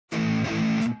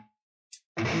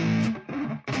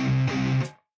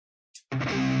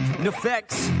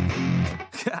effects.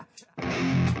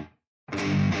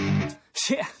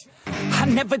 Yeah. I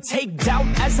never take doubt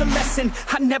as a lesson.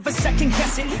 I never second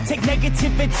guess it. Take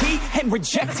negativity and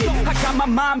reject it. I got my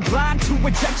mind blind to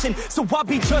rejection, so I'll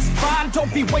be just fine.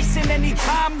 Don't be wasting any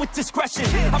time with discretion.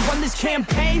 I run this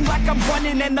campaign like I'm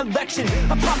running an election.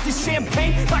 I pop this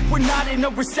champagne like we're not in a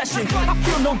recession. I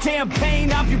feel no damn pain.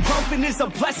 Ibuprofen is a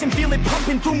blessing. Feel it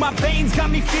pumping through my veins. Got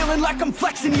me feeling like I'm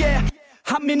flexing, yeah.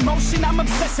 I'm in motion, I'm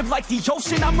obsessive like the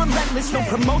ocean, I'm relentless. No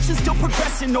promotion, still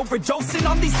progressing, overdosing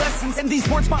on these lessons. And these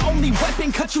words my only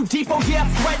weapon, cut you deep, oh yeah, I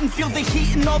threaten. Feel the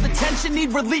heat and all the tension,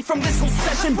 need relief from this whole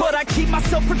session. But I keep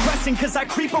myself progressing, cause I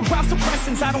creep around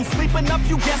suppressants. I don't sleep enough,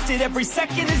 you guessed it, every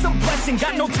second is a blessing.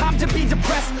 Got no time to be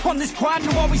depressed, on this grind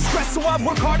you always stress. So I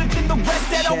work harder than the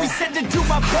rest, that always said to do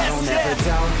my best. I don't ever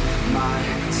doubt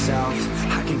myself,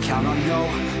 I can count on no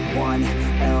one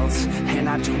else, and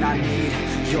I do not need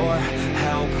your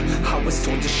help. I was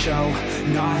told to show,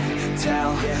 not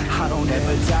tell. I don't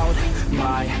ever doubt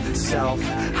myself,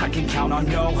 I can count on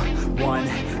no one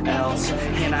else,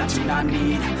 and I do not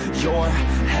need your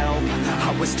help.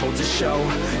 I was told to show,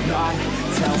 not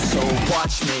tell. So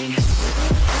watch me.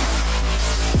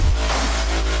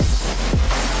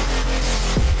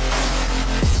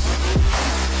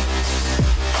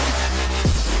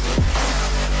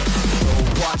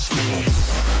 Watch me.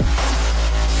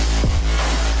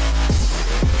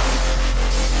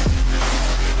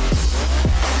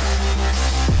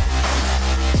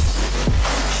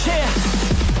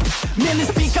 Man,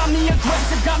 this beat got me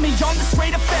aggressive, got me on the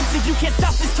straight offensive. You can't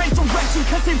stop this straight direction,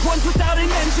 cause it runs without an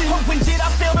engine. Oh, when did I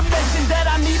fail to mention that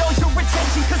I need all your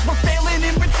attention? Cause we're failing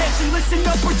in retention, listen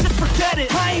up or just forget it.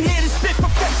 I ain't here to spit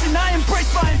perfection, I embrace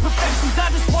my imperfections. I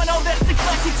just want all that's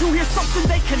neglected to hear something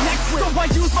they connect with. So I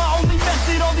use my only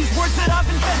method, all these words that I've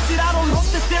invested. I don't hope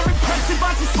that they're impressive,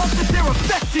 I just hope that they're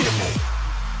effective.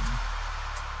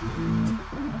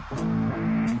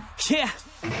 Yeah,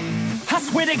 I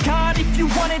swear to God, if you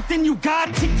want it, then you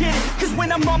got to get it. Cause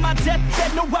when I'm on my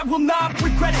deathbed, no, I will not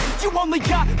regret it. You only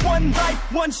got one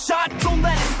life, one shot, don't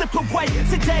let it slip away.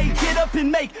 Today, get up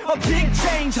and make a big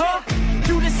change, huh?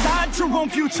 You decide your own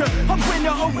future, a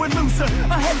winner or a loser,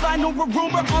 a headline or a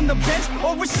rumor, on the bench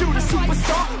or a shooter,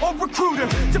 superstar or recruiter,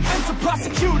 defensive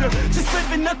prosecutor, just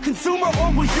living a consumer,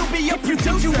 or will you be a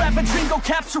producer? If you have a dream, go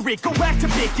capture it, go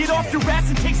activate, get off your ass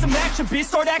and take some action, bitch.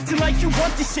 Start acting like you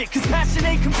want this shit, cause passion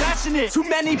ain't compassionate. Too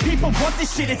many people want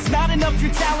this shit, it's not enough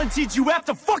you're talented, you have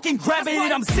to fucking grab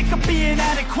it. I'm sick of being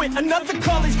adequate, another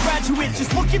college graduate,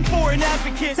 just looking for an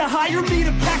advocate to hire me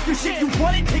to pack your shit. You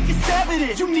want it, take a stab at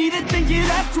it, you need it, then get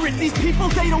after it. These people,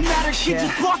 they don't matter, shit,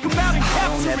 just block them out and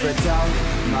capture it. I don't ever doubt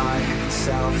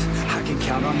myself, I can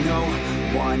count on no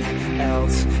one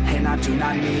else, and I do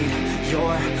not need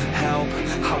your help.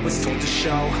 I was told to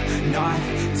show, not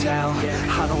tell.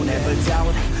 I don't ever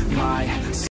doubt myself.